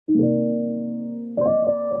Hi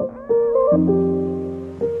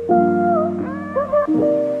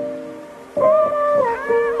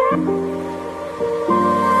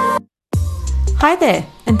there,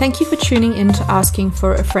 and thank you for tuning in to Asking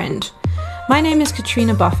for a Friend. My name is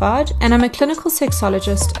Katrina Buffard, and I'm a clinical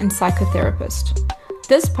sexologist and psychotherapist.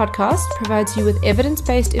 This podcast provides you with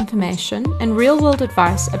evidence-based information and real-world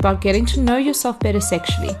advice about getting to know yourself better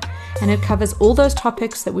sexually, and it covers all those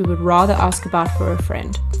topics that we would rather ask about for a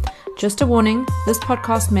friend. Just a warning, this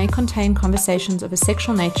podcast may contain conversations of a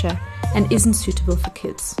sexual nature and isn't suitable for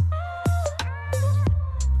kids.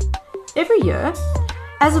 Every year,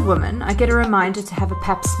 as a woman, I get a reminder to have a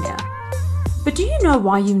pap smear. But do you know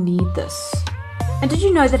why you need this? And did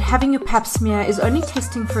you know that having your pap smear is only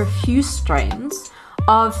testing for a few strains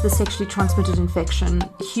of the sexually transmitted infection,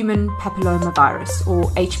 human papillomavirus, or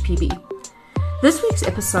HPV? This week's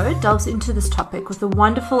episode delves into this topic with the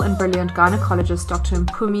wonderful and brilliant gynecologist Dr.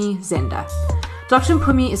 Mpumi Zenda. Dr.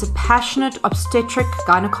 Mpumi is a passionate obstetric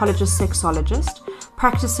gynecologist sexologist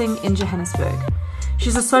practicing in Johannesburg.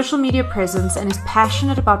 She's a social media presence and is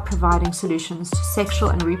passionate about providing solutions to sexual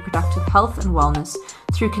and reproductive health and wellness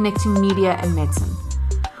through connecting media and medicine.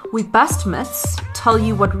 We bust myths, tell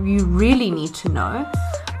you what you really need to know,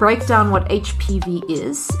 break down what HPV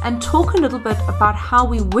is, and talk a little bit about how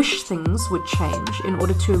we wish things would change in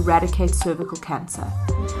order to eradicate cervical cancer.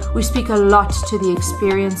 We speak a lot to the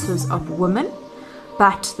experiences of women,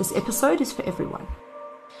 but this episode is for everyone.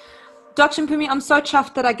 Dr. Mpumi, I'm so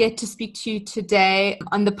chuffed that I get to speak to you today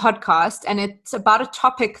on the podcast, and it's about a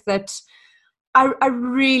topic that I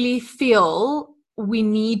really feel we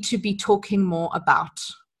need to be talking more about.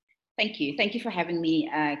 Thank you. Thank you for having me,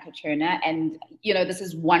 Katrina. And, this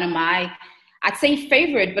is one of my, I'd say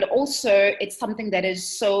favorite, but also it's something that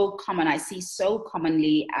is so common. I see so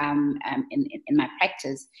commonly in my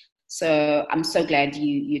practice. So I'm so glad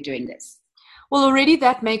you're doing this. Well, already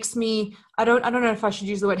that makes me, I don't know if I should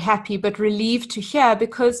use the word happy, but relieved to hear,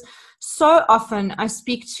 because so often I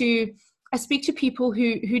speak to people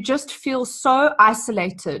who just feel so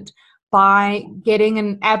isolated by getting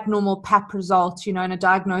an abnormal pap result, and a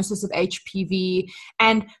diagnosis of HPV,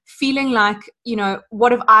 and feeling like,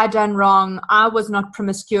 what have I done wrong? I was not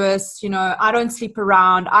promiscuous, I don't sleep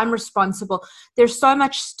around, I'm responsible. There's so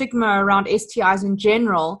much stigma around STIs in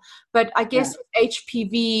general, but I guess with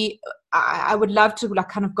HPV, I would love to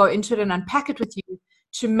kind of go into it and unpack it with you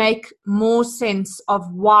to make more sense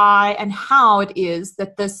of why and how it is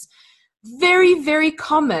that this very, very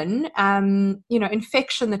common,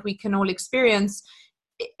 infection that we can all experience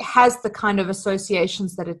has the kind of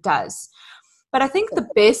associations that it does. But I think the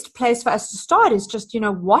best place for us to start is just,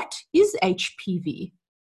 what is HPV?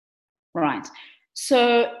 Right.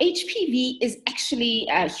 So HPV is actually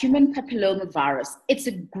a human papillomavirus. It's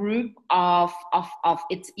a group of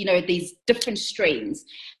it's, these different strains.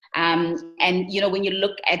 And, when you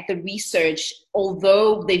look at the research,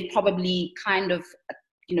 although they've probably kind of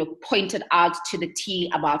pointed out to the T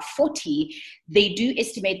about 40, they do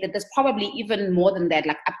estimate that there's probably even more than that,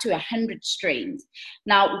 like up to 100 strains.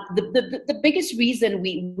 Now, the biggest reason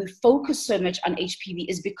we focus so much on HPV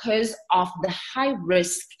is because of the high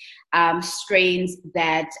risk strains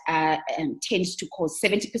that tends to cause,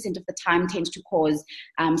 70% of the time tends to cause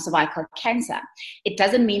cervical cancer. It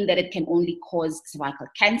doesn't mean that it can only cause cervical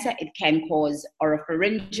cancer. It can cause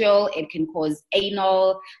oropharyngeal, it can cause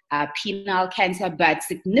anal, penile cancer, but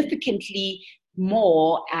significantly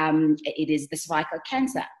more, it is the cervical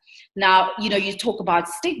cancer. Now, you talk about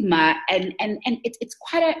stigma, and it's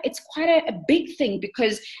quite a big thing,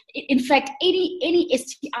 because in fact, any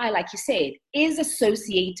STI, like you said, is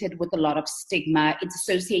associated with a lot of stigma. It's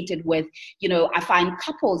associated with, I find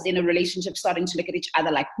couples in a relationship starting to look at each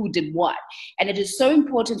other like who did what. And it is so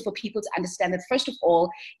important for people to understand that, first of all,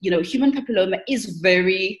 human papilloma is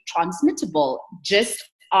very transmittable just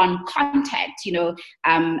on contact,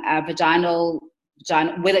 vaginal,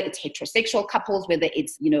 whether it's heterosexual couples, whether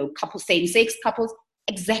it's, same-sex couples,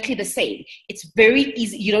 exactly the same. It's very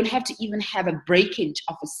easy. You don't have to even have a breakage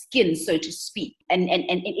of a skin, so to speak. And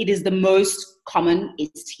it is the most common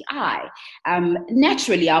STI.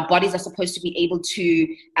 Naturally, our bodies are supposed to be able to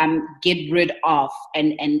get rid of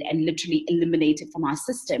and literally eliminate it from our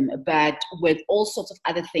system. But with all sorts of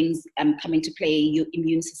other things coming to play, your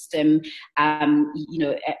immune system,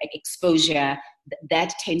 exposure,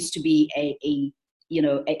 that tends to be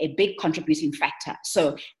a big contributing factor.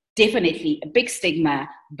 So definitely a big stigma,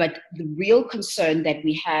 but the real concern that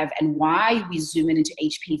we have and why we zoom in into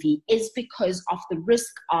HPV is because of the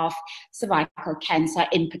risk of cervical cancer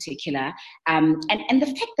in particular, and the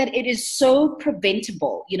fact that it is so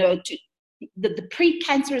preventable. the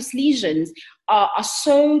precancerous lesions are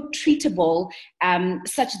so treatable,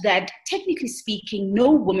 such that, technically speaking, no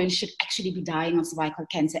woman should actually be dying of cervical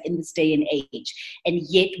cancer in this day and age. And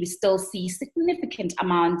yet we still see significant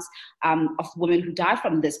amounts of women who die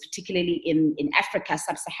from this, particularly in Africa,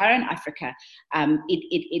 sub-Saharan Africa.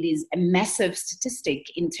 It is a massive statistic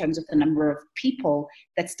in terms of the number of people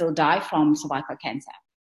that still die from cervical cancer.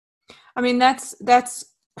 I mean, that's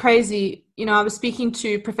crazy. You know, I was speaking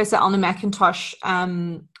to Professor Elna McIntosh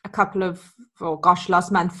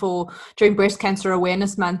last month during Breast Cancer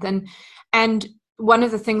Awareness Month, and one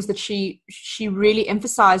of the things that she really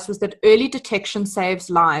emphasized was that early detection saves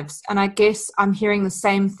lives. And I guess I'm hearing the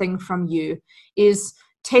same thing from you, is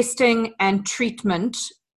testing and treatment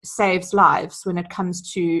saves lives when it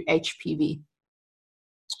comes to HPV.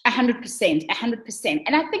 100%.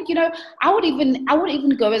 And I think, I would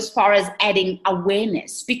even go as far as adding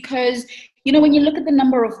awareness, because, when you look at the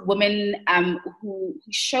number of women who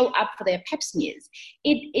show up for their pap smears,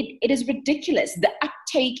 it is ridiculous. The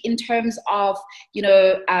uptake in terms of,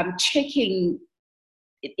 checking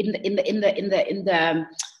in the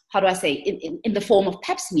how do I say, in the form of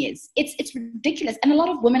pap smears. It's ridiculous. And a lot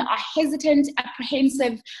of women are hesitant,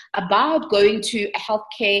 apprehensive about going to a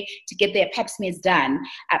healthcare to get their pap smears done.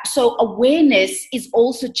 So awareness is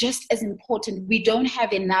also just as important. We don't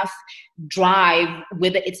have enough drive,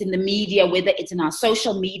 whether it's in the media, whether it's in our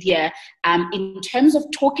social media, in terms of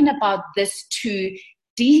talking about this to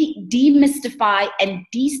demystify and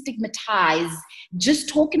destigmatize just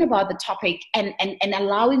talking about the topic, and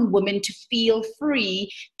allowing women to feel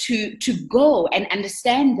free to go and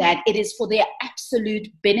understand that it is for their absolute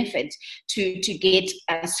benefit to get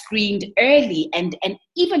screened early. And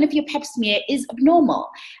even if your pap smear is abnormal,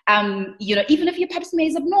 even if your pap smear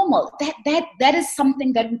is abnormal, that is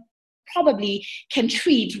something that we probably can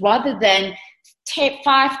treat, rather than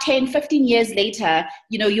 5, 10, 15 years later,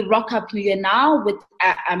 you rock up, you're now with,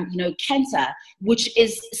 cancer, which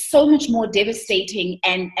is so much more devastating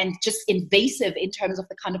and just invasive in terms of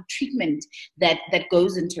the kind of treatment that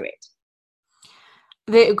goes into it.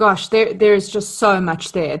 There is just so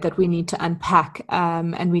much there that we need to unpack,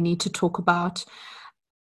 and we need to talk about.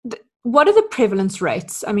 What are the prevalence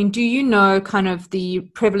rates? I mean, do you know kind of the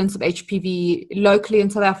prevalence of HPV locally in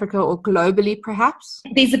South Africa or globally, perhaps?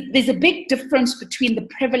 There's a big difference between the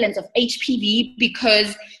prevalence of HPV,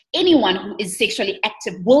 because anyone who is sexually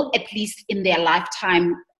active will, at least in their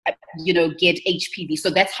lifetime, get HPV. So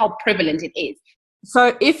that's how prevalent it is.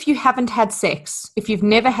 So if you haven't had sex, if you've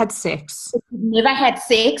never had sex,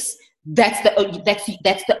 that's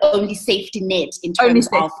the only safety net in terms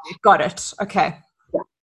of. Got it. Okay.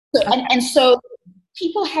 So, and so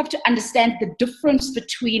people have to understand the difference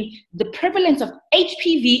between the prevalence of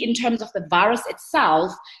HPV in terms of the virus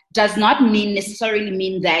itself does not necessarily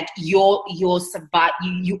mean that you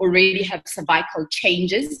already have cervical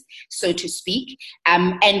changes, so to speak.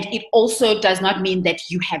 And it also does not mean that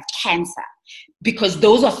you have cancer, because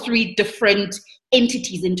those are three different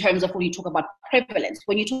entities in terms of when you talk about prevalence.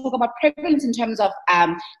 When you talk about prevalence in terms of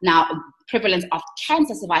now prevalence of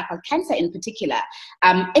cancer, cervical cancer in particular,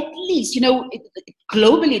 at least,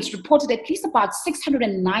 globally it's reported at least about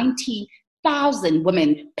 690,000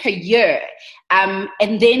 women per year.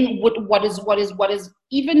 And then what is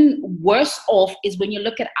even worse off is when you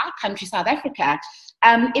look at our country, South Africa.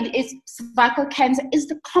 Cervical cancer is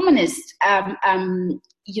the commonest,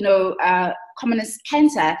 commonest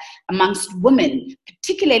cancer amongst women,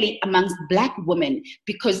 particularly amongst Black women,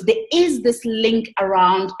 because there is this link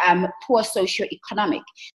around poor socioeconomic.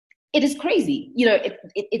 It is crazy.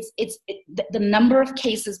 The number of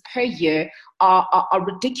cases per year are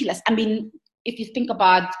ridiculous. I mean, if you think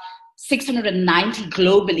about 690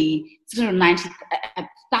 globally,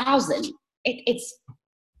 690,000,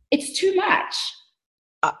 it's too much.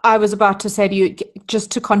 I was about to say to you,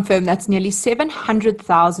 just to confirm, that's nearly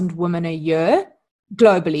 700,000 women a year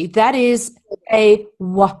globally. That is a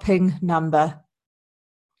whopping number.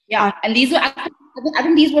 Yeah, and these were, I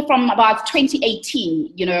think these were from about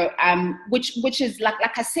 2018. Which is like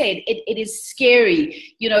I said, it is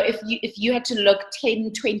scary. If you had to look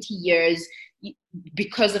 10, 20 years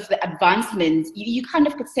because of the advancements, you kind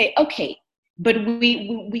of could say, okay. But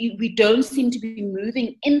we don't seem to be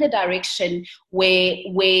moving in the direction where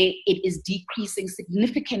it is decreasing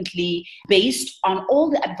significantly based on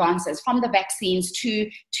all the advances, from the vaccines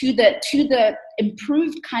to the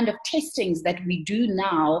improved kind of testings that we do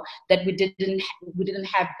now that we didn't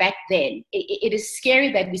have back then. It is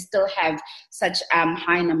scary that we still have such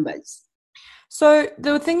high numbers. So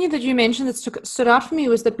the thing that you mentioned that stood out for me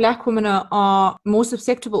was that Black women are more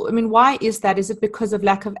susceptible. I mean, why is that? Is it because of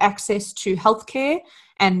lack of access to healthcare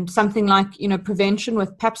and something like, prevention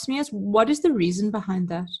with pap smears? What is the reason behind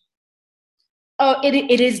that? Oh,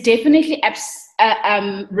 it is definitely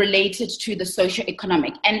related to the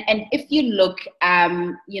socioeconomic. And if you look,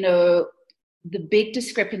 the big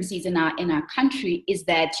discrepancies in our country is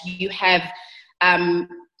that you have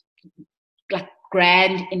like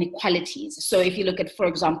grand inequalities. So if you look at, for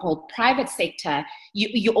example, private sector,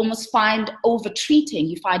 you almost find over-treating.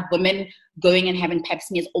 You find women going and having pap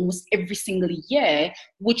smears almost every single year,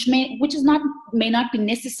 which may not be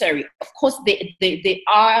necessary. Of course, there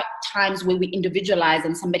are times where we individualize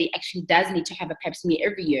and somebody actually does need to have a pap smear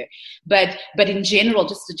every year. But in general,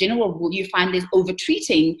 just a general rule, you find there's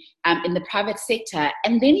over-treating in the private sector.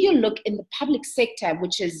 And then you look in the public sector,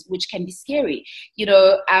 which can be scary.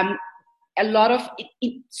 A lot of it,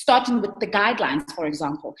 starting with the guidelines, for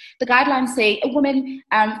example. The guidelines say a woman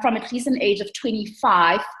from at least an age of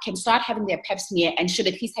 25 can start having their pap smear and should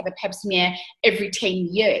at least have a pap smear every 10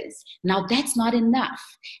 years. Now, that's not enough.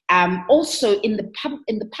 Also, in the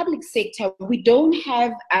public sector, we don't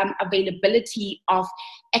have availability of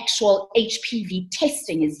actual HPV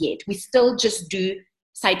testing as yet. We still just do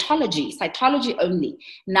cytology only.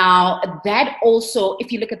 Now, that also,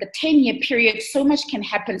 if you look at the 10-year period, so much can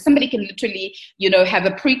happen. Somebody can literally, have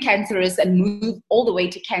a precancerous and move all the way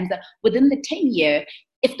to cancer within the 10-year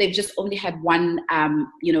if they've just only had one,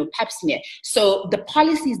 pap smear. So the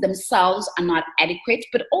policies themselves are not adequate,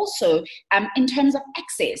 but also in terms of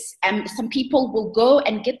access, some people will go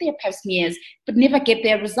and get their pap smears, but never get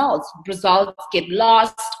their results. Results get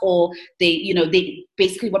lost, or they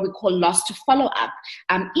basically what we call lost to follow up.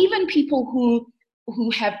 Even people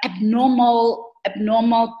who have abnormal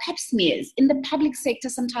pap smears in the public sector,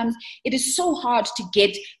 sometimes it is so hard to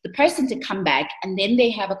get the person to come back, and then they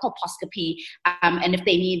have a colposcopy, and if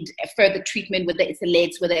they need further treatment, whether it's the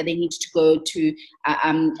legs, whether they need to go to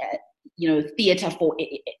theater for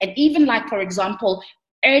it. And even like, for example,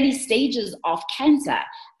 early stages of cancer,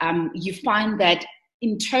 you find that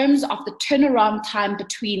in terms of the turnaround time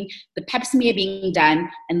between the pap smear being done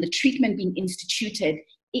and the treatment being instituted,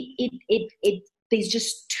 there's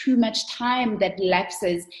just too much time that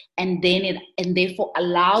lapses, and therefore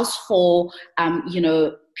allows for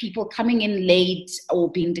people coming in late or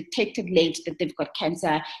being detected late that they've got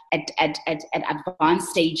cancer at advanced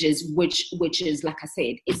stages, which is, like I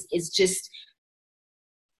said, it's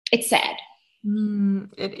sad.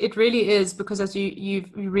 It really is, because as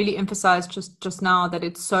you've really emphasized just now, that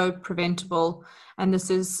it's so preventable, and this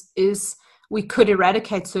is we could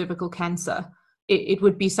eradicate cervical cancer. It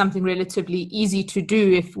would be something relatively easy to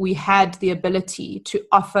do if we had the ability to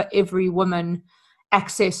offer every woman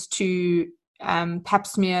access to pap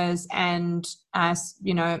smears and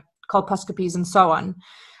colposcopies and so on.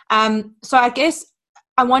 So I guess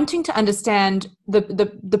I'm wanting to understand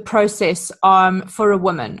the process for a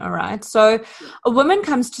woman. All right. So a woman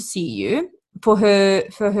comes to see you for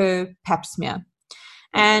her pap smear.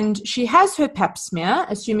 And she has her pap smear,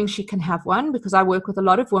 assuming she can have one, because I work with a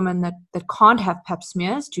lot of women that can't have pap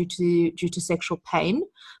smears due to sexual pain.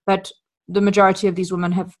 But the majority of these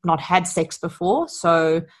women have not had sex before.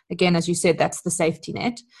 So again, as you said, that's the safety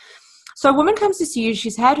net. So a woman comes to see you,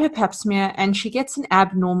 she's had her pap smear, and she gets an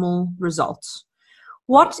abnormal result.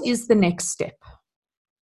 What is the next step?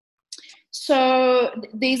 So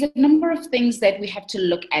there's a number of things that we have to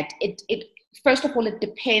look at. First of all, it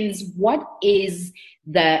depends what is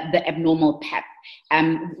the abnormal pap.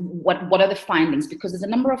 What are the findings? Because there's a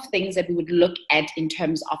number of things that we would look at in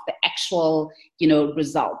terms of the actual,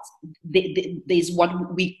 results. There's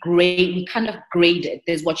what we grade. We kind of grade it.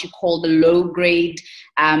 There's what you call the low grade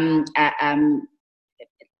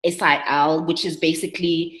SIL, which is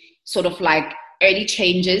basically sort of like early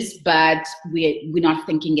changes, but we're not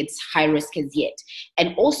thinking it's high risk as yet.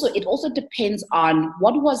 And also, it also depends on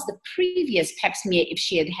what was the previous pap smear, if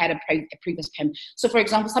she had a previous pap. So for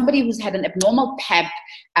example, somebody who's had an abnormal pap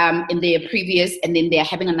in their previous, and then they're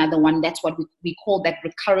having another one, that's what we call that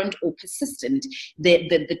recurrent or persistent.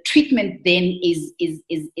 The treatment then is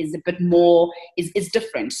a bit more, is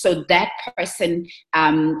different. So that person,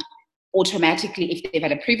 automatically, if they've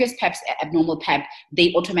had a previous abnormal pap,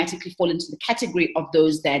 they automatically fall into the category of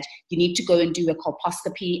those that you need to go and do a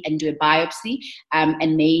colposcopy and do a biopsy,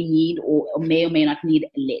 and may need or may not need a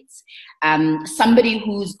LEDS. Somebody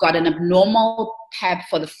who's got an abnormal pap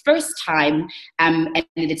for the first time, and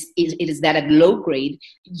it is that at low grade,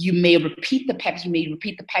 you may repeat the pap. You may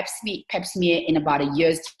repeat the pap smear in about a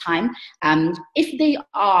year's time. If they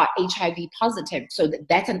are HIV positive, so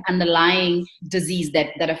that's an underlying disease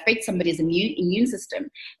that affects somebody's immune system.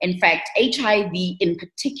 In fact, HIV in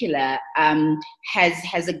particular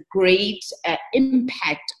has a great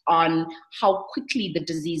impact on how quickly the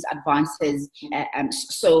disease advances.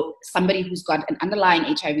 So somebody who's got an underlying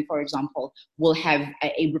HIV, for example, will have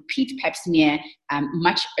a repeat pap smear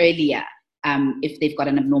much earlier if they've got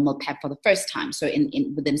an abnormal pap for the first time, so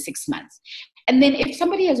within 6 months. And then if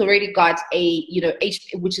somebody has already got a,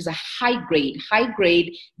 HP, which is a high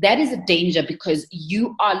grade, that is a danger, because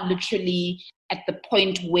you are literally at the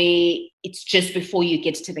point where it's just before you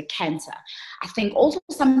get to the cancer. I think also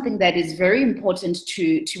something that is very important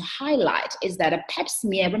to highlight is that a pap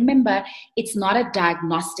smear, remember, it's not a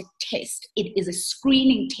diagnostic test. It is a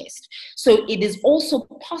screening test. So it is also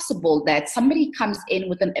possible that somebody comes in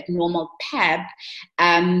with an abnormal pap,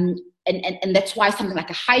 and that's why something like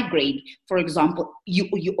a high grade, for example,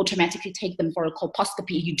 you automatically take them for a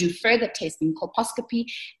colposcopy. You do further testing, colposcopy,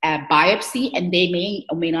 biopsy, and they may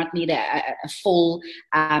or may not need a full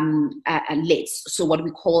LITS. So what we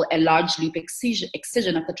call a large loop excision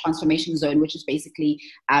of the transformation zone, which is basically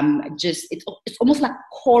it's almost like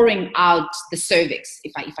coring out the cervix,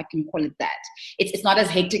 if I can call it that. It's not as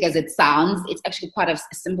hectic as it sounds. It's actually quite a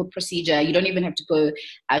simple procedure. You don't even have to go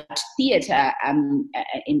to theater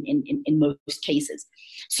in most cases.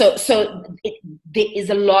 So there is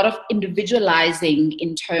a lot of individualizing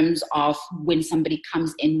in terms of when somebody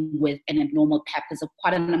comes in with an abnormal pap. There's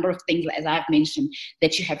quite a number of things, as I've mentioned,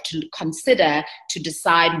 that you have to consider to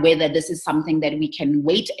decide whether this is something that we can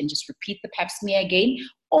wait and just repeat the pap smear again,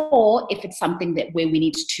 or if it's something that where we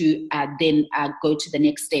need to then go to the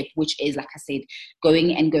next step, which is, like I said,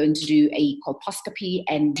 going to do a colposcopy,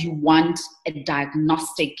 and you want a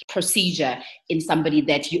diagnostic procedure in somebody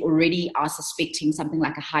that you already are suspecting something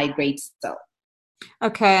like a high-grade cell.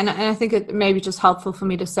 Okay, and I think it may be just helpful for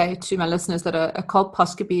me to say to my listeners that a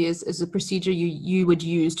colposcopy is a procedure you would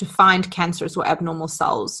use to find cancerous or abnormal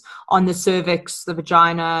cells on the cervix, the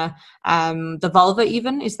vagina, the vulva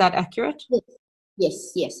even. Is that accurate?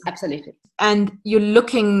 Yes, absolutely. And you're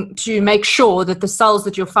looking to make sure that the cells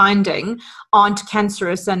that you're finding aren't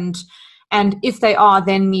cancerous, and if they are,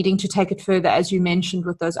 then needing to take it further, as you mentioned,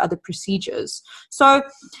 with those other procedures. So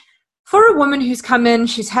for a woman who's come in,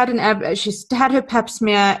 she's had her pap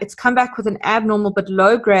smear, it's come back with an abnormal but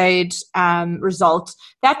low grade result.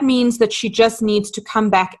 That means that she just needs to come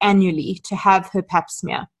back annually to have her pap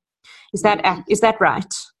smear. Is that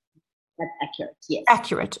right? That's accurate, yes.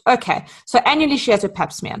 Accurate. Okay. So annually she has a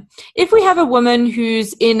pap smear. If we have a woman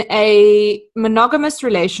who's in a monogamous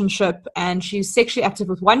relationship and she's sexually active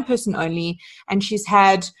with one person only, and she's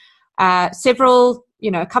had several,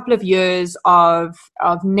 a couple of years of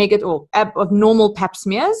negative or of normal pap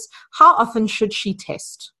smears, how often should she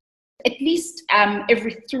test? At least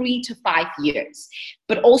every 3 to 5 years.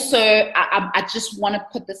 But also, I just want to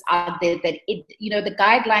put this out there that the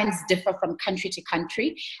guidelines differ from country to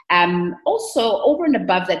country. Also, over and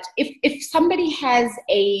above that, if somebody has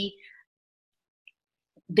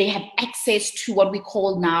they have access to what we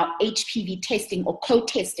call now HPV testing or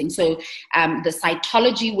co-testing. So the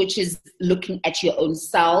cytology, which is looking at your own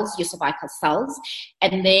cells, your cervical cells.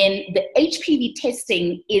 And then the HPV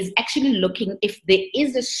testing is actually looking if there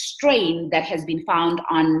is a strain that has been found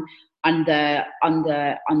in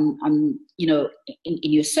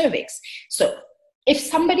your cervix. So if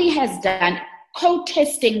somebody has done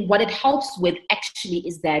co-testing, what it helps with actually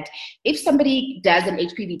is that if somebody does an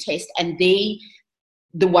HPV test and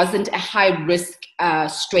there wasn't a high risk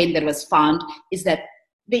strain that was found, is that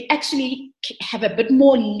they actually have a bit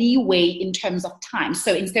more leeway in terms of time.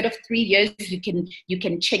 So instead of 3 years, you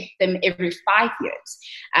can check them every 5 years.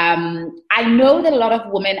 I know that a lot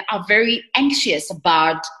of women are very anxious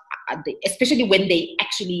about, especially when they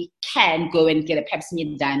actually can go and get a pap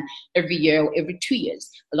smear done every year or every 2 years.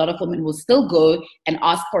 A lot of women will still go and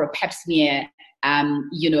ask for a pap smear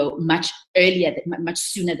much earlier, much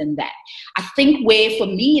sooner than that. I think where for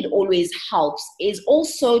me it always helps is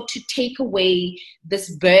also to take away this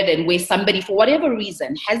burden where somebody, for whatever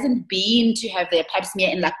reason, hasn't been to have their pap smear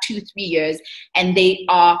in like 2-3 years, and they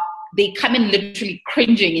come in literally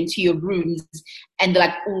cringing into your rooms and they're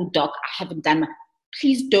like, "Oh, doc, I haven't done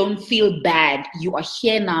please don't feel bad. You are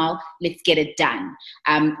here now. Let's get it done.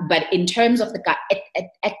 But in terms of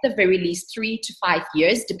at the very least 3 to 5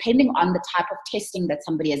 years, depending on the type of testing that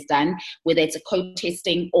somebody has done, whether it's a code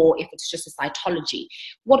testing or if it's just a cytology.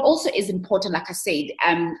 What also is important, like I said,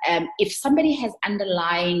 if somebody has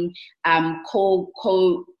underlying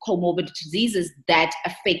comorbid diseases that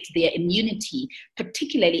affect their immunity,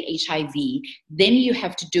 particularly HIV, then you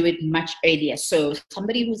have to do it much earlier. So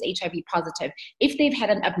somebody who's HIV positive, if they've had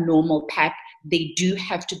an abnormal PAP, they do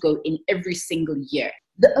have to go in every single year.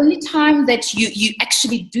 The only time that you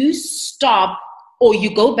actually do stop or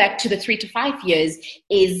you go back to the 3 to 5 years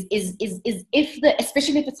is if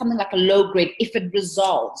especially if it's something like a low grade, if it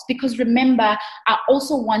resolves. Because remember, I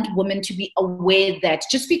also want women to be aware that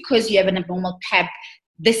just because you have an abnormal PAP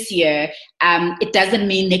this year, it doesn't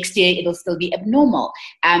mean next year it'll still be abnormal.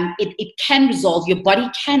 It can resolve. Your body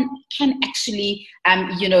can actually,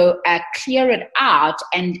 clear it out.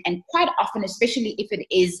 And quite often, especially if it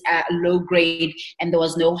is low grade and there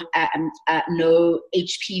was no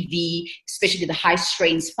HPV, especially the high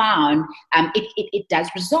strains found, it does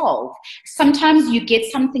resolve. Sometimes you get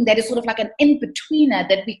something that is sort of like an in-betweener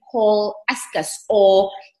that we call ascus,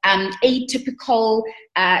 or atypical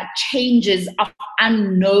changes of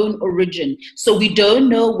unknown origin. So we don't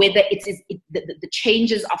know whether the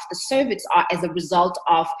changes of the cervix are as a result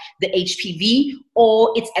of the HPV,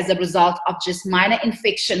 or it's as a result of just minor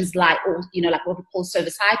infections like what we call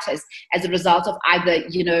cervicitis, as a result of either,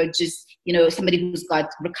 somebody who's got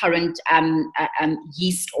recurrent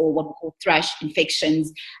yeast or what we call thrush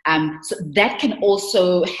infections. So that can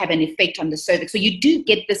also have an effect on the cervix. So you do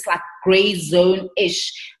get this like gray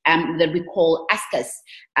zone-ish that we call ascus,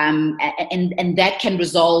 and that can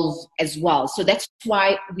resolve as well. So that's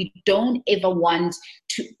why we don't ever want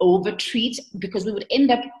to overtreat, because we would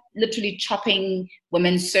end up literally chopping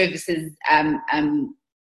women's cervices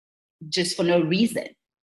just for no reason.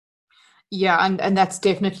 Yeah, and that's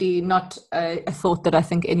definitely not a thought that I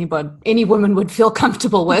think any woman would feel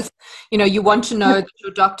comfortable with. You want to know that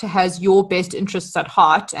your doctor has your best interests at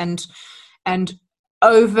heart, and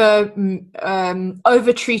over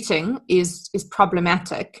treating is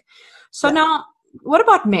problematic. So Now, what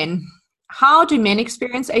about men? How do men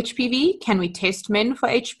experience HPV? Can we test men for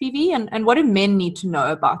HPV? And what do men need to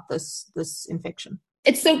know about this infection?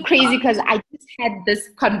 It's so crazy because I just had this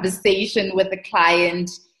conversation with a client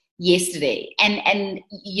yesterday, and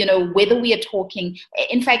whether we are talking,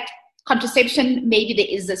 in fact, contraception, maybe there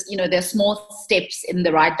is this, there are small steps in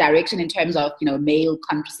the right direction in terms of, male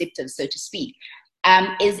contraceptives, so to speak.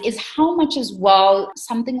 Is how much as well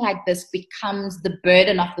something like this becomes the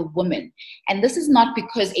burden of the woman. And this is not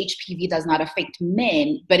because HPV does not affect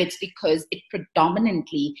men, but it's because it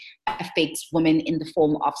predominantly affects women in the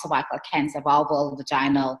form of cervical cancer, vulval,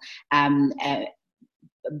 vaginal,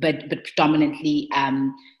 but predominantly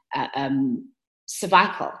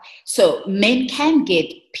cervical. So men can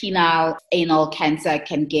get penile, anal cancer,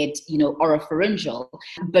 can get, oropharyngeal.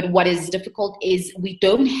 But what is difficult is we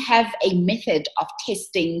don't have a method of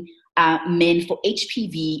testing men for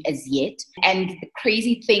HPV as yet. And the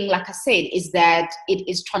crazy thing, like I said, is that it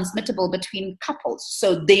is transmittable between couples.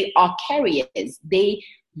 So they are carriers. They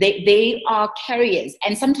are carriers.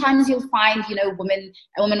 And sometimes you'll find, a woman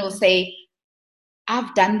will say,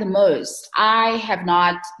 I've done the most. I have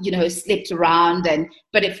not, slept around.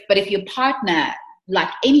 But if your partner, like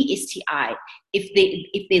any STI,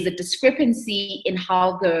 if there's a discrepancy in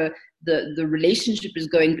how the relationship is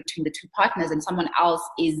going between the two partners, and someone else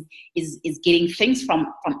is getting things from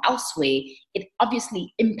elsewhere, it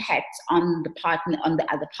obviously impacts on the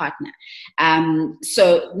other partner.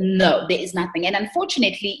 So no, there is nothing. And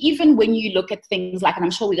unfortunately, even when you look at things like, and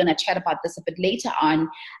I'm sure we're going to chat about this a bit later on,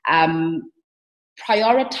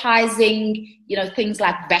 prioritizing, things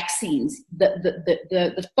like vaccines.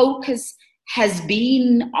 The focus has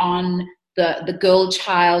been on the girl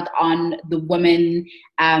child, on the women,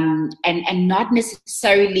 and not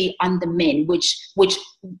necessarily on the men, which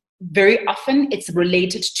very often it's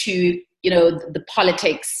related to, the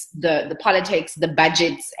politics, the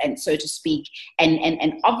budgets, and so to speak,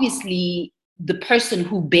 and obviously the person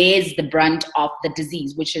who bears the brunt of the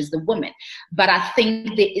disease, which is the woman. But I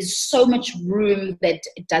think there is so much room that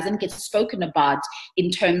it doesn't get spoken about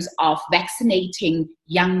in terms of vaccinating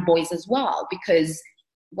young boys as well, because,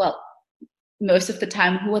 well, most of the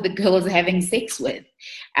time, who are the girls having sex with?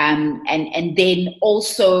 And then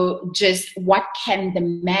also just what can the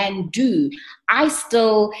man do? I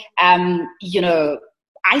still,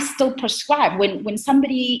 I still prescribe when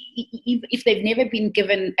somebody, if they've never been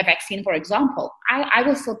given a vaccine, for example, I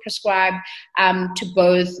will still prescribe to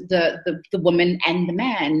both the woman and the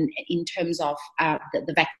man in terms of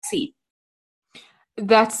the vaccine.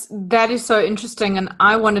 That is so interesting, and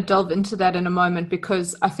I want to delve into that in a moment,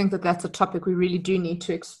 because I think that that's a topic we really do need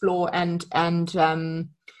to explore and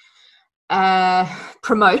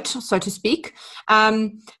promote, so to speak.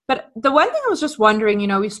 But the one thing I was just wondering,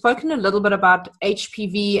 we've spoken a little bit about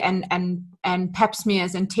HPV and pap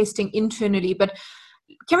smears and testing internally, but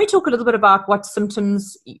can we talk a little bit about what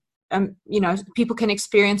symptoms people can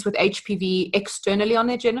experience with HPV externally on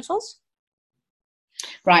their genitals?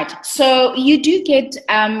 Right. So you do get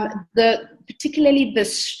particularly the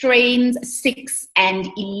strains 6 and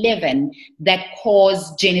 11 that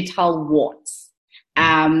cause genital warts.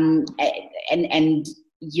 And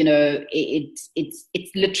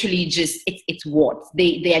it's literally just it's warts.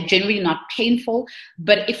 They are generally not painful,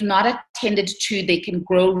 but if not attended to, they can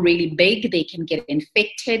grow really big. They can get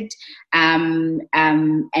infected, and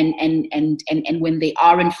when they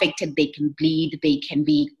are infected, they can bleed. They can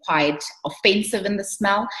be quite offensive in the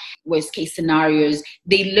smell. Worst case scenarios,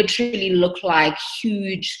 they literally look like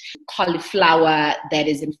huge cauliflower that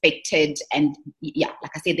is infected, and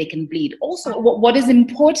like I said, they can bleed. Also, what is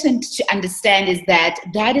important to understand is that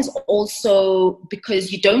is also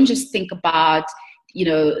because you don't just think about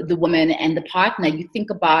the woman and the partner. You think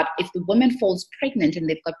about if the woman falls pregnant and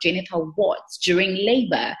they've got genital warts during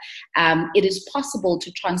labor, it is possible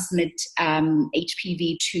to transmit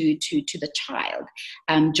HPV to the child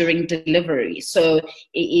during delivery. So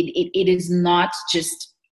it is not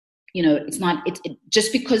just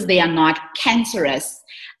just because they are not cancerous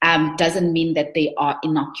doesn't mean that they are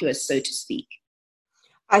innocuous, so to speak.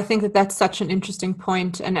 I think that that's such an interesting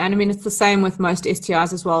point. And I mean, it's the same with most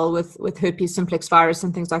STIs as well, with herpes simplex virus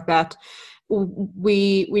and things like that.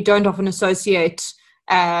 We don't often associate,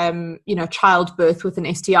 childbirth with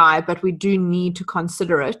an STI, but we do need to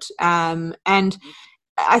consider it. And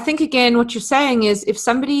I think, again, what you're saying is if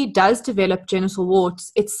somebody does develop genital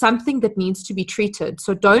warts, it's something that needs to be treated.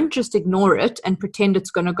 So don't just ignore it and pretend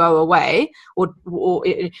it's going to go away, or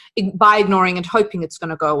by ignoring it, hoping it's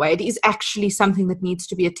going to go away. It is actually something that needs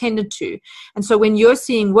to be attended to. And so when you're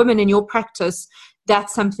seeing women in your practice,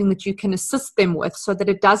 that's something that you can assist them with so that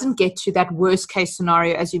it doesn't get to that worst case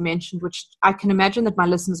scenario, as you mentioned, which I can imagine that my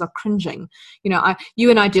listeners are cringing.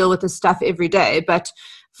 You and I deal with this stuff every day, but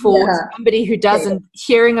for somebody who doesn't,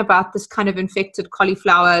 hearing about this kind of infected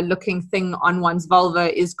cauliflower looking thing on one's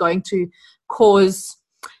vulva is going to cause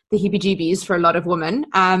the heebie-jeebies for a lot of women.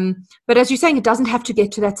 But as you're saying, it doesn't have to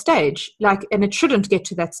get to that stage, and it shouldn't get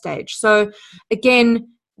to that stage. So again,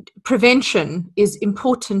 prevention is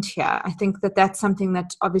important here. I think that that's something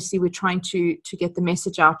that obviously we're trying to get the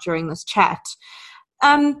message out during this chat.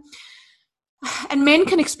 And men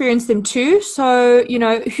can experience them too. So,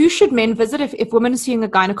 who should men visit? If women are seeing a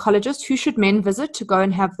gynecologist, who should men visit to go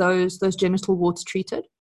and have those genital warts treated?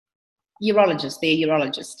 Urologist. They're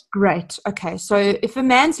urologist. Great. Okay. So if a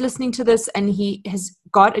man's listening to this and he has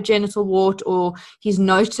got a genital wart, or he's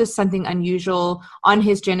noticed something unusual on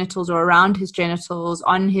his genitals or around his genitals,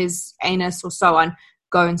 on his anus or so on,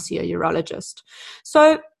 go and see a urologist.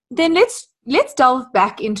 So then let's delve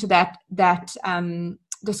back into that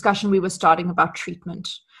discussion we were starting about treatment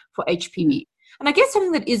for HPV. And I guess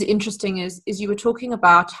something that is interesting is you were talking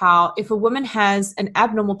about how if a woman has an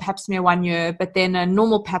abnormal pap smear 1 year, but then a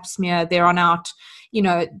normal pap smear there on out,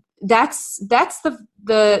 that's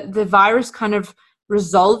the virus kind of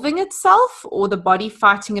resolving itself, or the body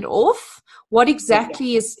fighting it off. What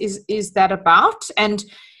exactly is that about? And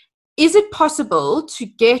is it possible to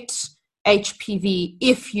get HPV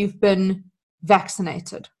if you've been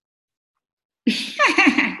vaccinated?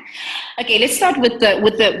 Okay, let's start with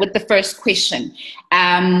the first question.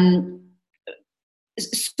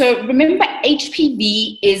 So remember,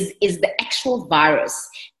 HPV is the actual virus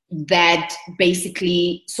that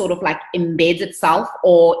basically sort of like embeds itself,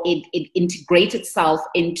 or it integrates itself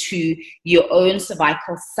into your own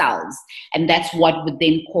cervical cells, and that's what would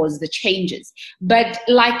then cause the changes. But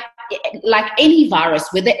like any virus,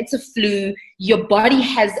 whether it's a flu, your body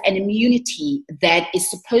has an immunity that is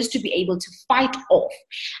supposed to be able to fight off.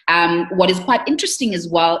 What is quite interesting as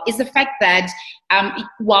well is the fact that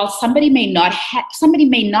while somebody may not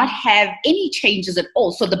have any changes at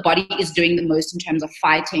all, so the body is doing the most in terms of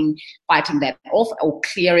fighting that off or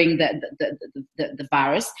clearing the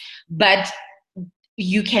virus, but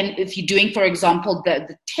you can, if you're doing, for example,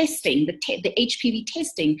 the testing, the HPV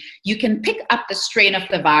testing, you can pick up the strain of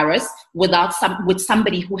the virus with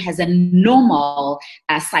somebody who has a normal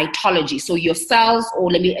cytology. So your cells, or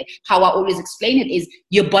how I always explain it is,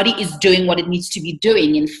 your body is doing what it needs to be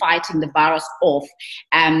doing in fighting the virus off.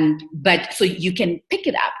 But so you can pick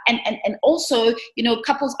it up, and also,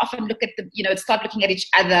 couples often look at start looking at each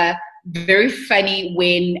other. Very funny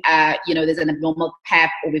when there's an abnormal pap,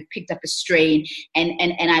 or we've picked up a strain, and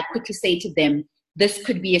I quickly say to them, this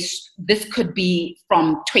could be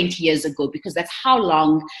from 20 years ago, because that's how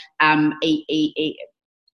long a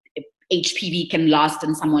HPV can last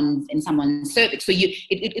in someone's cervix. So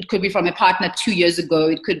it could be from a partner 2 years ago,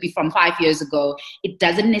 it could be from 5 years ago. It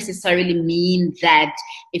doesn't necessarily mean that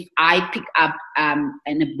if I pick up an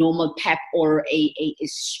abnormal pap or a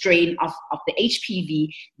strain of the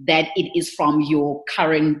HPV, that it is from your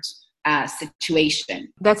current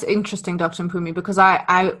situation. That's interesting, Dr. Mpumi, because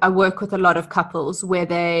I work with a lot of couples where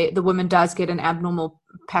the woman does get an abnormal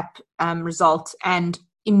pap result, and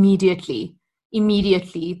immediately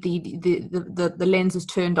the lens is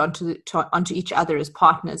turned onto each other as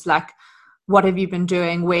partners. Like, what have you been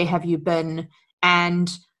doing? Where have you been? And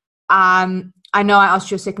I know I asked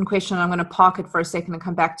you a second question, and I'm going to park it for a second and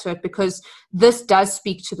come back to it, because this does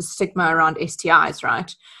speak to the stigma around STIs,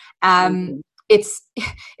 right? It's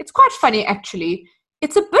quite funny, actually.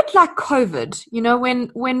 It's a bit like COVID.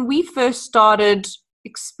 When we first started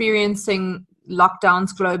experiencing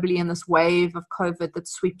lockdowns globally and this wave of COVID that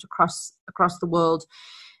swept across the world,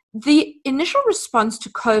 the initial response to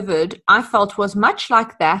COVID, I felt, was much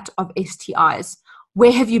like that of STIs.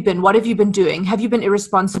 Where have you been? What have you been doing? Have you been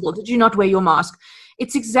irresponsible? Did you not wear your mask?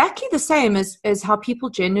 It's exactly the same as how people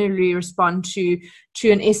generally respond to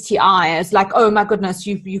an STI, as like, oh my goodness,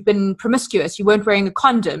 you've been promiscuous, you weren't wearing a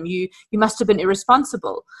condom, you must have been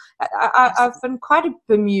irresponsible. I've been quite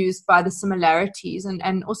bemused by the similarities,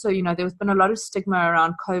 and also, there's been a lot of stigma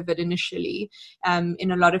around COVID initially in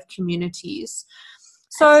a lot of communities.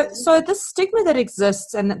 So this stigma that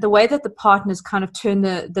exists, and the way that the partners kind of turn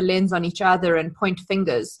the lens on each other and point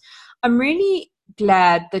fingers, I'm really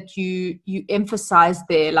glad that you emphasize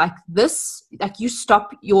there, like this, like you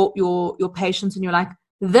stop your patients and you're like,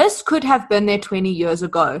 this could have been there 20 years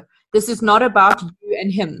ago. This is not about you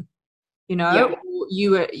and him, or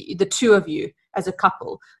you, the two of you as a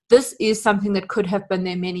couple. This is something that could have been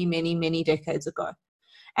there many, many, many decades ago.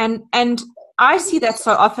 And I see that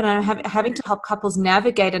so often, and I'm having to help couples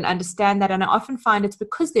navigate and understand that. And I often find it's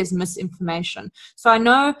because there's misinformation. So I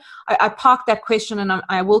know I parked that question, and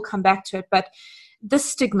I will come back to it, but the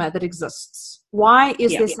stigma that exists, why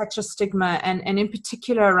is there such a stigma? And in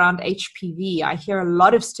particular around HPV, I hear a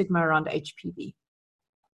lot of stigma around HPV.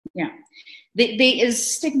 Yeah. There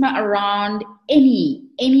is stigma around any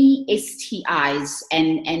STIs,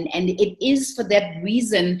 and it is for that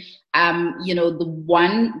reason,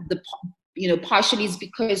 partially is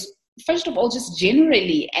because, first of all, just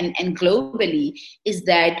generally and globally, is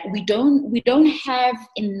that we don't have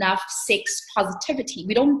enough sex positivity.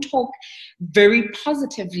 We don't talk very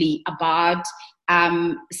positively about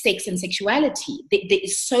sex and sexuality. There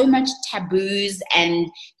is so much taboos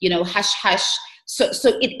and hush hush. So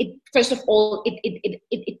it first of all,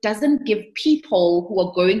 it doesn't give people who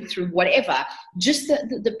are going through whatever just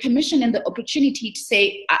the permission and the opportunity to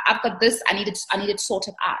say, I've got this, I need it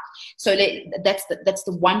sorted out. So that's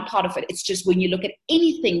the one part of it. It's just when you look at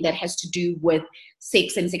anything that has to do with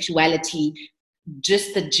sex and sexuality,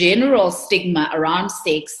 just the general stigma around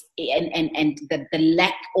sex and the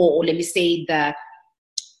lack, or let me say the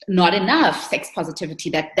not enough sex positivity,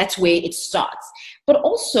 that's where it starts. But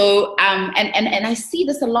also, and I see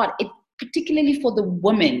this a lot, particularly for the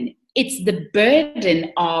woman, it's the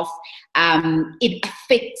burden of, it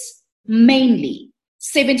affects mainly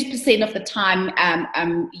 70% of the time,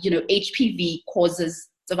 HPV causes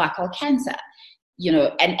cervical cancer,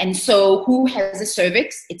 and so who has a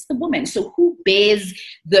cervix? It's the woman. So who bears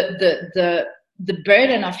the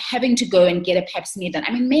burden of having to go and get a pap smear done?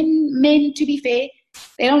 I mean, men, to be fair,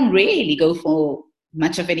 they don't really go for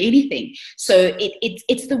much of anything. So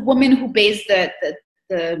it's the woman who bears the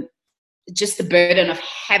just the burden of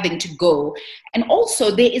having to go. And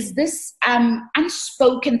also there is this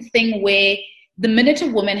unspoken thing where the minute a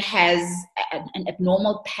woman has an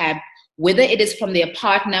abnormal pap, whether it is from their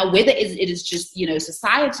partner, whether it is just,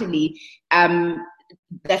 societally,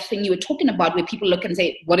 that thing you were talking about where people look and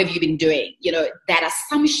say, what have you been doing? That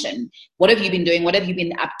assumption, what have you been doing? What have you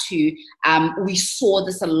been up to? We saw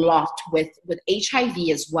this a lot with HIV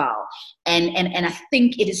as well. And I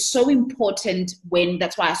think it is so important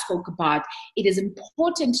that's why I spoke about, it is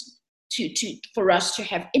important for us to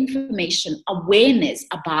have information, awareness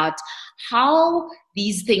about how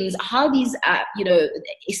these things, STIs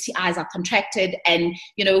are contracted, and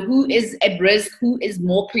who is at risk, who is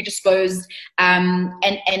more predisposed, and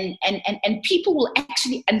people will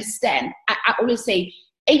actually understand. I always say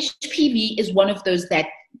HPV is one of those that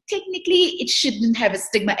technically it shouldn't have a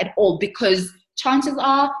stigma at all, because chances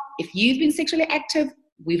are, if you've been sexually active,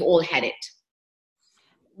 we've all had it.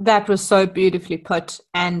 That was so beautifully put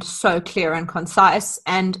and so clear and concise.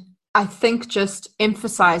 And I think just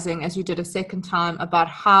emphasizing, as you did a second time, about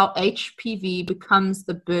how HPV becomes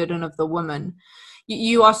the burden of the woman.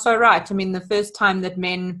 You are so right. I mean, the first time that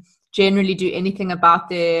men generally do anything about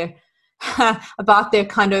their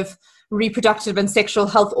kind of reproductive and sexual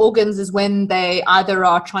health organs is when they either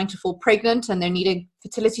are trying to fall pregnant and they're needing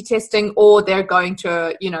fertility testing, or they're going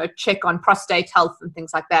to, check on prostate health and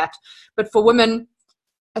things like that. But for women,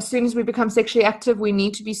 as soon as we become sexually active, we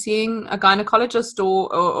need to be seeing a gynecologist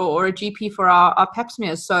or a GP for our pap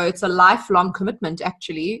smears. So it's a lifelong commitment,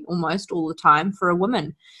 actually, almost all the time for a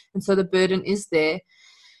woman. And so the burden is there.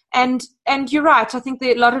 And you're right. I think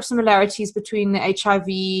there are a lot of similarities between the HIV,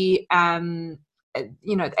 HIV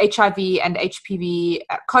and HPV,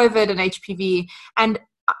 COVID and HPV. And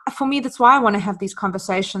for me, that's why I want to have these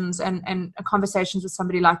conversations and conversations with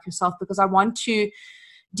somebody like yourself, because I want to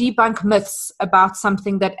debunk myths about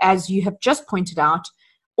something that, as you have just pointed out,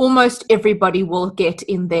 almost everybody will get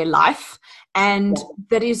in their life. And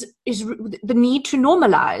that is the need to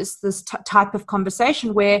normalize this type of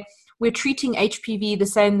conversation where we're treating HPV the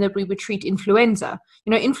same that we would treat influenza.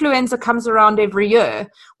 Influenza comes around every year.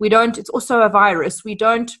 It's also a virus. We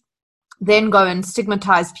don't then go and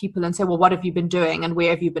stigmatize people and say, well, what have you been doing and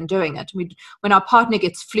where have you been doing it? When our partner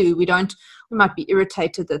gets flu, we might be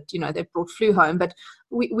irritated that, they've brought flu home, but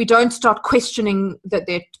we don't start questioning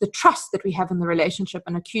the trust that we have in the relationship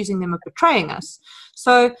and accusing them of betraying us.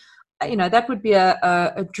 So, that would be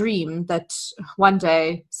a dream that one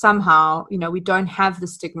day somehow, we don't have the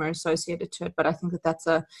stigma associated to it. But I think that's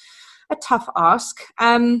a tough ask.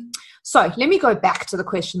 So let me go back to the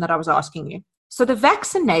question that I was asking you. So the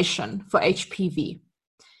vaccination for HPV,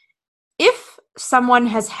 if someone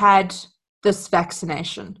has had this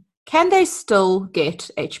vaccination, can they still get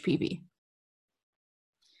HPV?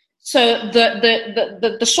 So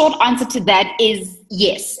the short answer to that is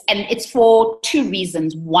yes, and it's for two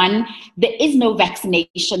reasons. One, there is no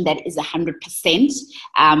vaccination that is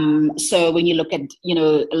 100%. So when you look at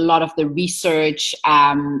a lot of the research,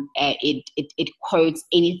 it quotes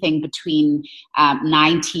anything between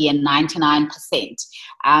 90 and 99%.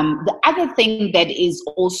 The other thing that is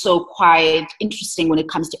also quite interesting when it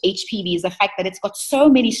comes to HPV is the fact that it's got so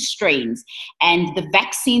many strains, and the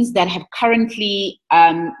vaccines that have currently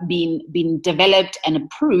been developed and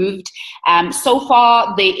approved. So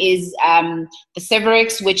far, there is the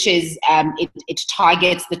Cervarix, which is it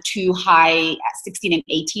targets the two high 16 and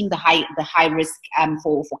 18, the high risk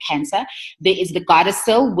for cancer. There is the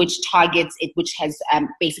Gardasil, which has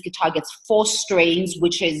basically targets 4 strains,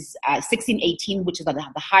 which is 16, 18, which is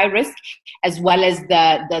the high risk, as well as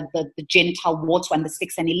the genital warts one, the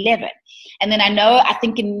 6 and 11. And then I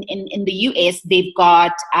think in the US they've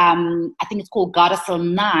got I think it's called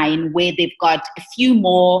Gardasil 9, where they've got a few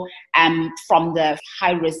more from the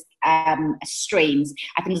high risk strains.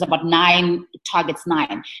 I think it's about 9, it targets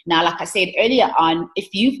 9. Now, like I said earlier on,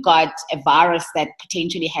 if you've got a virus that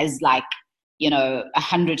potentially has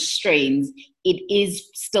 100 strains, it is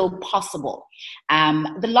still possible.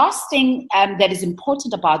 The last thing that is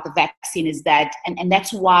important about the vaccine is that, and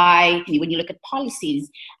that's why when you look at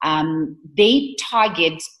policies, they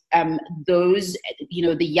target those,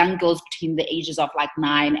 the young girls between the ages of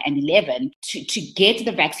 9 and 11 to get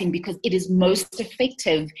the vaccine, because it is most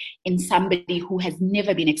effective in somebody who has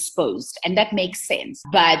never been exposed. And that makes sense.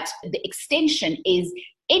 But the extension is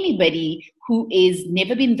anybody who is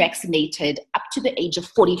never been vaccinated up to the age of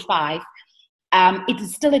 45. It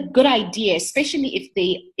is still a good idea, especially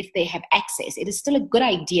if they have access. It is still a good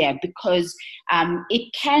idea because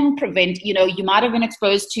it can prevent, you might have been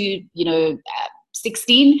exposed to,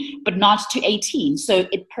 16, but not to 18. So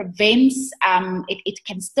it prevents, it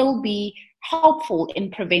can still be helpful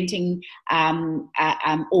in preventing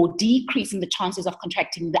or decreasing the chances of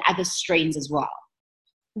contracting the other strains as well.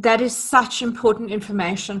 That is such important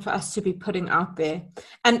information for us to be putting out there.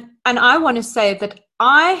 And I want to say that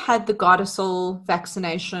I had the Gardasil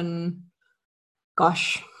vaccination,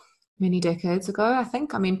 many decades ago, I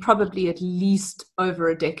think. I mean, probably at least over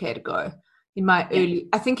a decade ago. In my early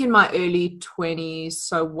 20s,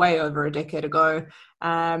 so way over a decade ago.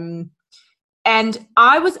 And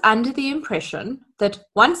I was under the impression that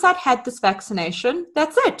once I'd had this vaccination,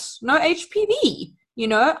 that's it. No HPV,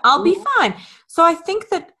 I'll be fine. So I think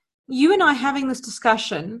that you and I having this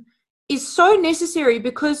discussion is so necessary,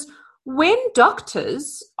 because when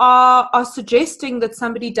doctors are suggesting that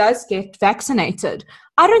somebody does get vaccinated,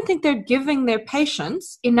 I don't think they're giving their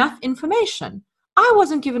patients enough information. I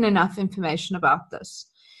wasn't given enough information about this.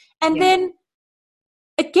 And then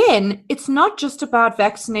again, it's not just about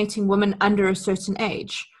vaccinating women under a certain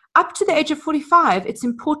age. Up to the age of 45, it's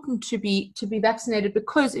important to be vaccinated,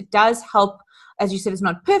 because it does help. As you said, it's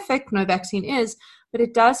not perfect, no vaccine is, but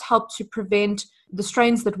it does help to prevent the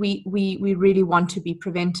strains that we really want to be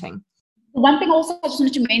preventing. One thing also I just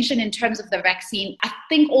wanted to mention in terms of the vaccine, I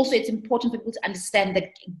think also it's important for people to understand that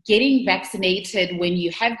getting vaccinated when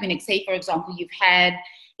you have been, say, for example, you've had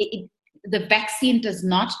the vaccine does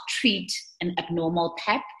not treat an abnormal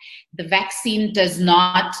PAP. The vaccine does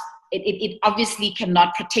not, it obviously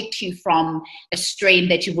cannot protect you from a strain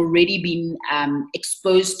that you've already been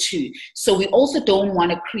exposed to. So we also don't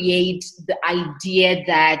want to create the idea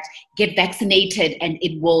that get vaccinated and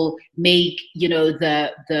it will make,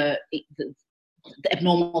 the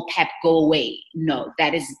abnormal PAP go away. No,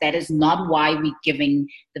 that is not why we're giving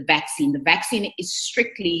the vaccine. The vaccine is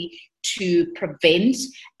strictly to prevent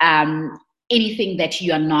anything that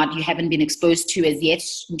you haven't been exposed to as yet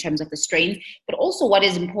in terms of the strains. But also what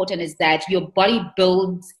is important is that your body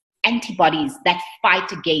builds antibodies that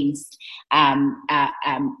fight against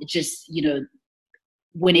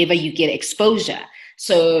whenever you get exposure.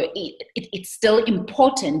 So it's still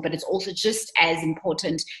important, but it's also just as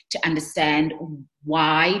important to understand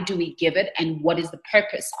why do we give it and what is the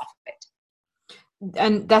purpose of it.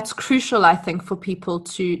 And that's crucial, I think, for people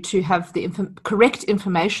to have the correct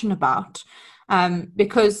information about,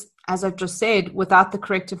 because, as I've just said, without the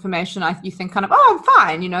correct information, you think kind of, oh,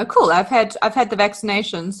 I'm fine, cool. I've had the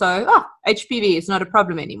vaccination, so HPV is not a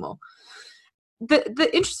problem anymore. The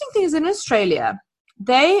interesting thing is in Australia,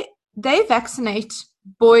 they vaccinate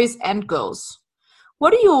boys and girls.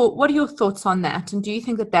 What are your thoughts on that? And do you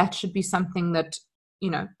think that should be something that,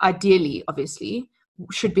 ideally, obviously,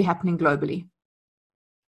 should be happening globally?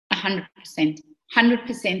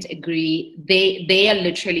 100% agree. They are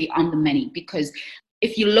literally on the money, because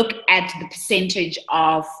if you look at the percentage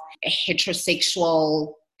of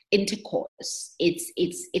heterosexual intercourse,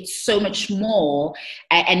 it's so much more,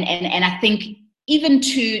 and I think even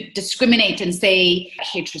to discriminate and say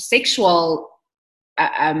heterosexual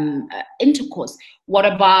intercourse, what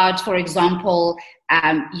about, for example,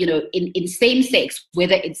 in same sex,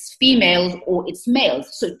 whether it's females or it's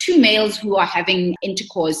males? So two males who are having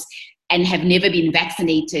intercourse and have never been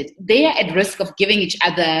vaccinated, they are at risk of giving each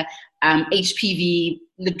other HPV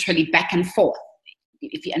literally back and forth,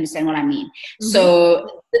 if you understand what I mean. Mm-hmm.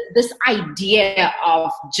 So this idea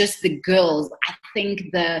of just the girls, I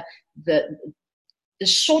think the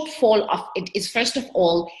shortfall of it is, first of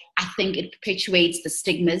all, I think it perpetuates the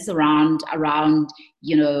stigmas around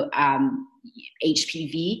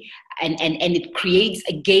HPV, and it creates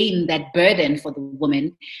again that burden for the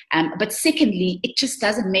woman. But secondly, it just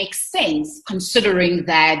doesn't make sense, considering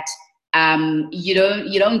that you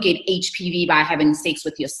don't get HPV by having sex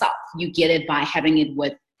with yourself. You get it by having it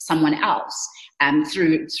with someone else,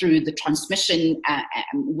 through the transmission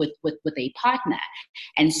with a partner.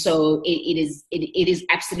 And so it is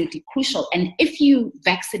absolutely crucial. And if you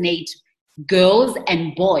vaccinate girls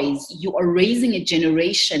and boys, you are raising a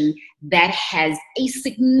generation that has a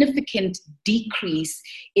significant decrease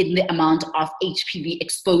in the amount of HPV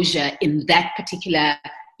exposure in that particular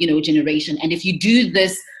generation. And if you do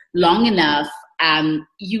this long enough,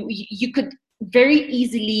 you could very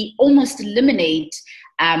easily almost eliminate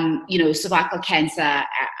cervical cancer,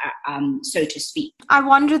 so to speak. I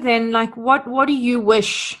wonder then, what do you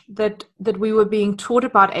wish that we were being taught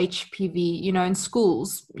about HPV, in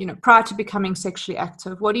schools, prior to becoming sexually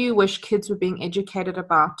active? What do you wish kids were being educated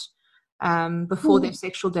about before their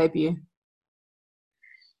sexual debut?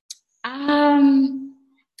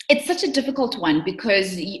 It's such a difficult one,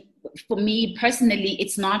 because for me personally,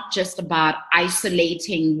 it's not just about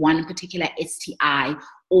isolating one particular STI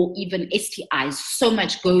or even STIs. So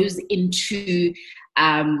much goes into,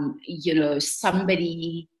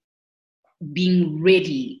 somebody being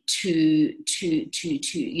ready to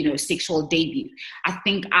sexual debut. I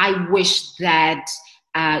think I wish that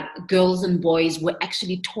girls and boys were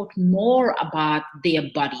actually taught more about their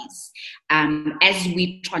bodies as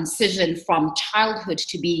we transition from childhood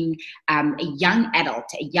to being a young adult,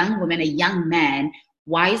 a young woman, a young man.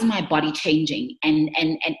 why is my body changing?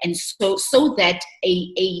 And so that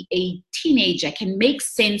a teenager can make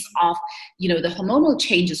sense of, the hormonal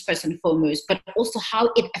changes first and foremost, but also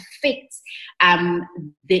how it affects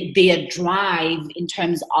their drive in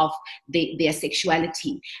terms of their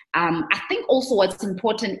sexuality. I think also what's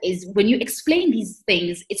important is when you explain these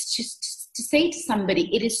things, it's just to say to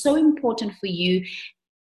somebody, it is so important for you.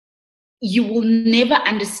 You will never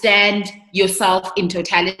understand yourself in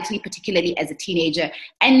totality, particularly as a teenager.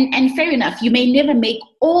 And fair enough, you may never make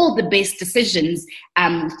all the best decisions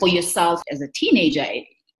for yourself as a teenager.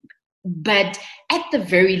 But at the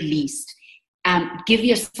very least, give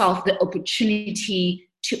yourself the opportunity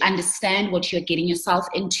to understand what you're getting yourself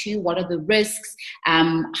into, what are the risks,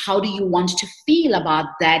 how do you want to feel about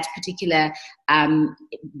that particular,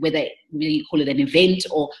 whether we call it an event,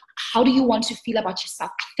 or how do you want to feel about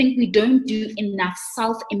yourself? I think we don't do enough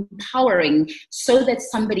self-empowering so that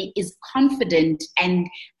somebody is confident, and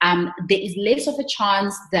there is less of a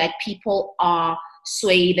chance that people are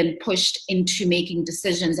swayed and pushed into making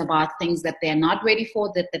decisions about things that they're not ready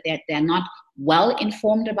for, that they're not well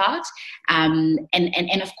informed about. And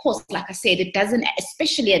of course, like I said, it doesn't,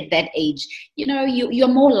 especially at that age, you're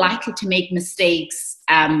more likely to make mistakes,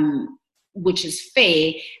 which is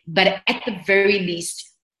fair. But at the very least,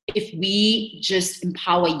 if we just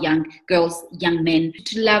empower young girls, young men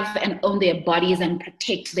to love and own their bodies and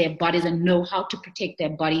protect their bodies and know how to protect their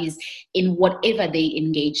bodies in whatever they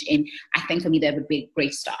engage in, I think for me that would be a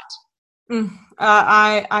great start.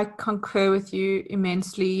 I concur with you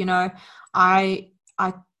immensely. It's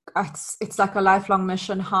like a lifelong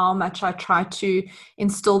mission how much I try to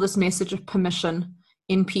instill this message of permission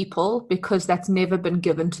in people, because that's never been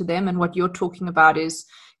given to them. And what you're talking about is,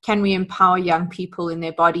 can we empower young people in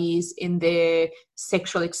their bodies, in their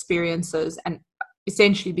sexual experiences, and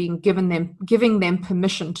essentially giving them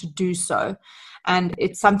permission to do so. And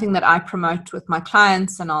it's something that I promote with my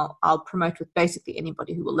clients, and I'll promote with basically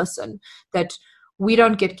anybody who will listen, that we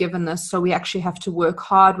don't get given this, so we actually have to work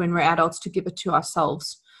hard when we're adults to give it to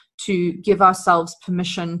ourselves, to give ourselves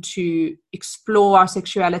permission to explore our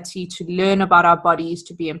sexuality, to learn about our bodies,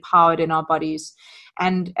 to be empowered in our bodies.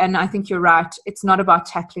 And I think you're right. It's not about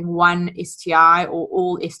tackling one STI or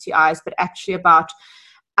all STIs, but actually about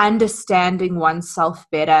understanding oneself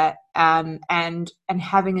better, and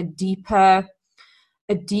having a deeper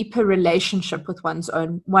relationship with one's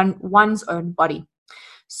own body.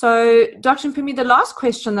 So, Dr. Mpumi, the last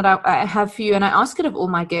question that I have for you, and I ask it of all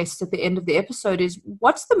my guests at the end of the episode, is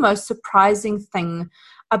what's the most surprising thing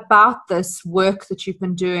about this work that you've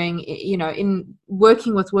been doing, in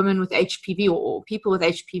working with women with HPV or people with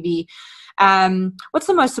HPV? What's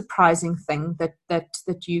the most surprising thing that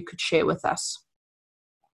you could share with us?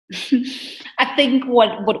 I think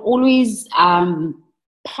what always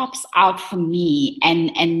pops out for me,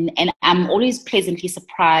 and I'm always pleasantly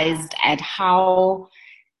surprised at how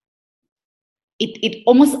it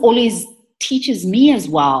almost always teaches me as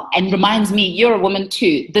well, and reminds me, you're a woman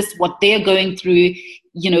too. This, what they're going through,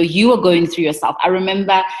 you are going through yourself. I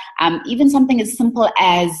remember even something as simple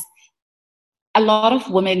as a lot of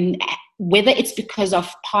women, whether it's because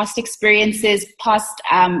of past experiences,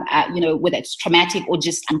 whether it's traumatic or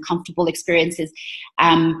just uncomfortable experiences,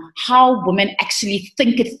 how women actually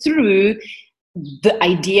think it through, the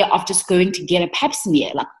idea of just going to get a pap smear,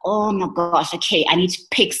 like, oh my gosh, okay, I need to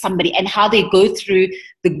pick somebody, and how they go through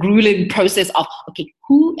the grueling process of, okay,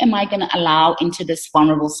 who am I going to allow into this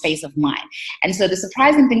vulnerable space of mine? And so the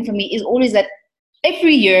surprising thing for me is always that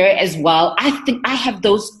every year as well, I think I have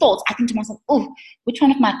those thoughts. I think to myself, oh, which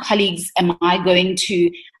one of my colleagues am I going to,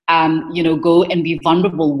 go and be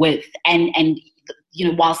vulnerable with? And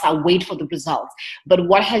whilst I wait for the results. But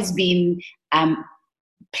what has been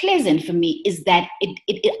pleasant for me is that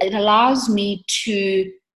it allows me to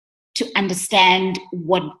understand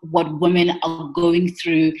what women are going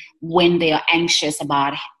through when they are anxious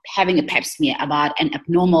about having a pap smear, about an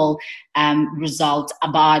abnormal result,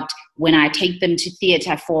 about when I take them to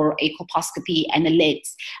theatre for a colposcopy and a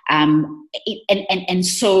LEDS. And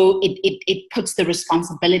so it puts the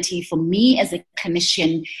responsibility for me as a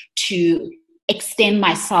clinician to extend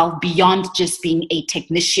myself beyond just being a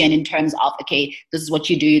technician in terms of, okay, this is what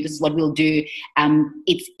you do, this is what we'll do.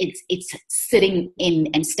 It's sitting in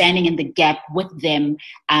and standing in the gap with them,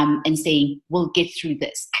 and saying, we'll get through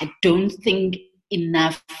this. I don't think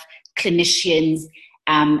enough clinicians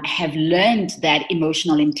have learned that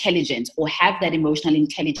emotional intelligence or have that emotional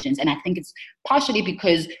intelligence. And I think it's partially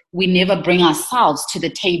because we never bring ourselves to the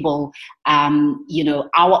table,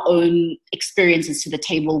 our own experiences to the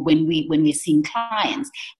table when we're seeing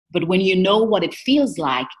clients. But when you know what it feels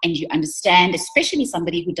like and you understand, especially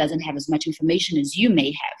somebody who doesn't have as much information as you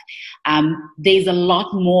may have, there's a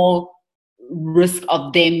lot more risk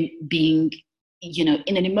of them being, in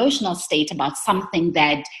an emotional state about something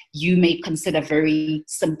that you may consider very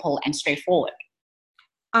simple and straightforward.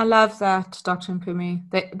 I love that, Dr. Mpumi,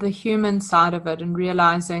 the human side of it, and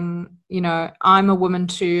realizing, I'm a woman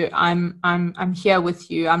too. I'm here with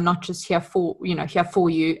you. I'm not just here for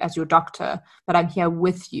you as your doctor, but I'm here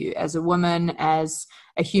with you as a woman, as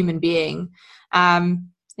a human being.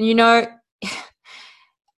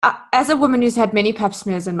 As a woman who's had many pap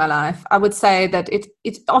smears in my life, I would say that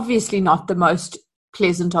it's obviously not the most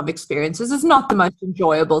pleasant of experiences. It's not the most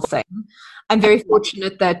enjoyable thing. I'm very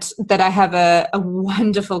fortunate that I have a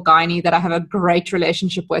wonderful gynae that I have a great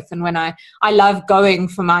relationship with, and when I love going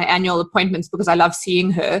for my annual appointments because I love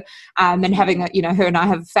seeing her, and having her and I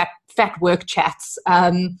have fat work chats.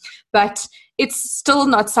 But it's still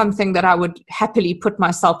not something that I would happily put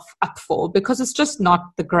myself up for, because it's just not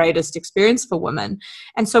the greatest experience for women.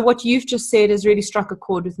 And so what you've just said has really struck a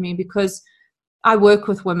chord with me, because I work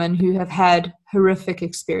with women who have had horrific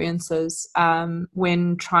experiences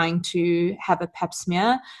when trying to have a pap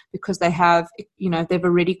smear, because they have, they've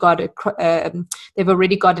already got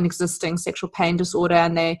an existing sexual pain disorder,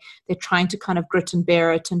 and they're trying to kind of grit and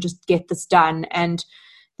bear it and just get this done. And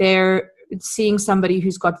they're seeing somebody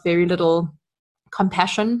who's got very little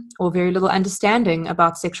compassion or very little understanding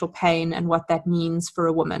about sexual pain and what that means for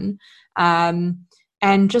a woman.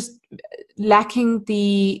 And just lacking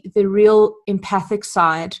the real empathic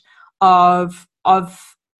side of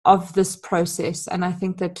this process. And I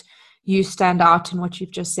think that you stand out in what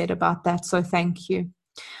you've just said about that. So thank you.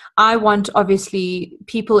 I want, obviously,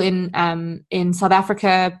 people in South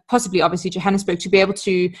Africa, possibly obviously Johannesburg, to be able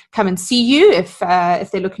to come and see you if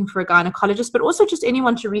they're looking for a gynecologist, but also just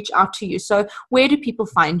anyone to reach out to you. So where do people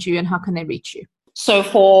find you and how can they reach you? So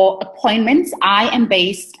for appointments, I am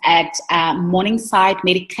based at Morningside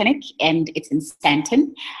Mediclinic, and it's in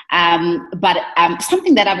Stanton. But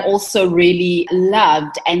something that I've also really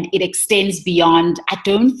loved, and it extends beyond, I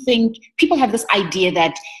don't think people have this idea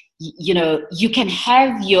that, you can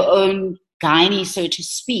have your own gynae, so to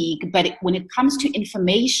speak, but when it comes to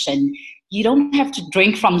information, you don't have to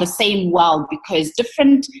drink from the same well, because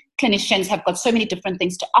different clinicians have got so many different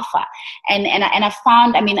things to offer. And I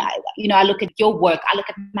found, I look at your work, I look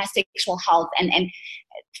at my sexual health, and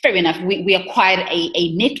fair enough, we acquired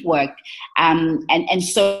a network. And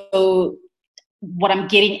so what I'm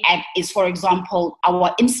getting at is, for example,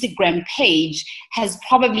 our Instagram page has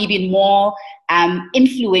probably been more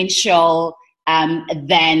influential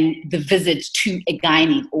than the visit to a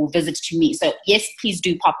gynae or visit to me. So yes, please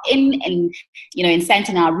do pop in and, in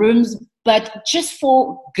Stanton our rooms, but just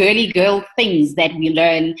for girly girl things that we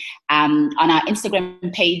learn on our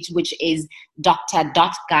Instagram page, which is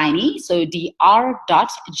Dr.Gynae, so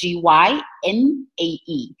Dr.Gynae,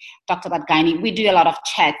 Dr.Gynae. We do a lot of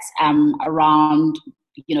chats around,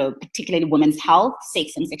 particularly women's health,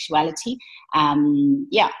 sex and sexuality.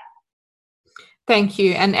 Thank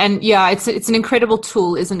you. And yeah, it's an incredible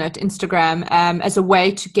tool, isn't it? Instagram, as a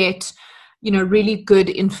way to get, really good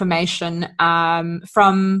information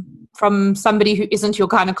from somebody who isn't your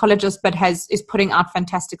gynecologist, but is putting out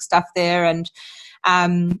fantastic stuff there. And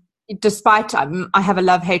despite I have a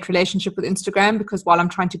love-hate relationship with Instagram, because while I'm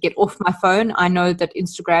trying to get off my phone, I know that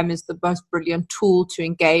Instagram is the most brilliant tool to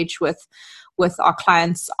engage with our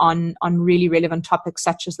clients on really relevant topics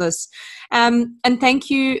such as this. And thank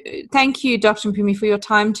you, Dr. Mpumi, for your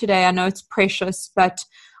time today. I know it's precious, but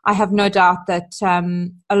I have no doubt that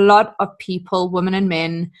a lot of people, women and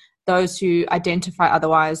men, those who identify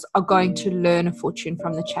otherwise, are going to learn a fortune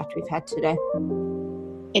from the chat we've had today.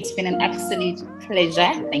 It's been an absolute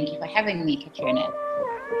pleasure. Thank you for having me, Katrina.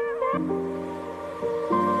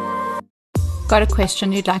 Got a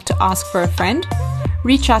question you'd like to ask for a friend?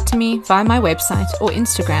 Reach out to me via my website or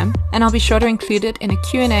Instagram, and I'll be sure to include it in a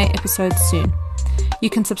Q&A episode soon. You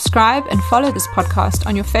can subscribe and follow this podcast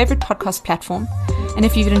on your favorite podcast platform. And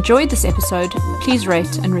if you've enjoyed this episode, please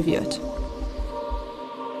rate and review it.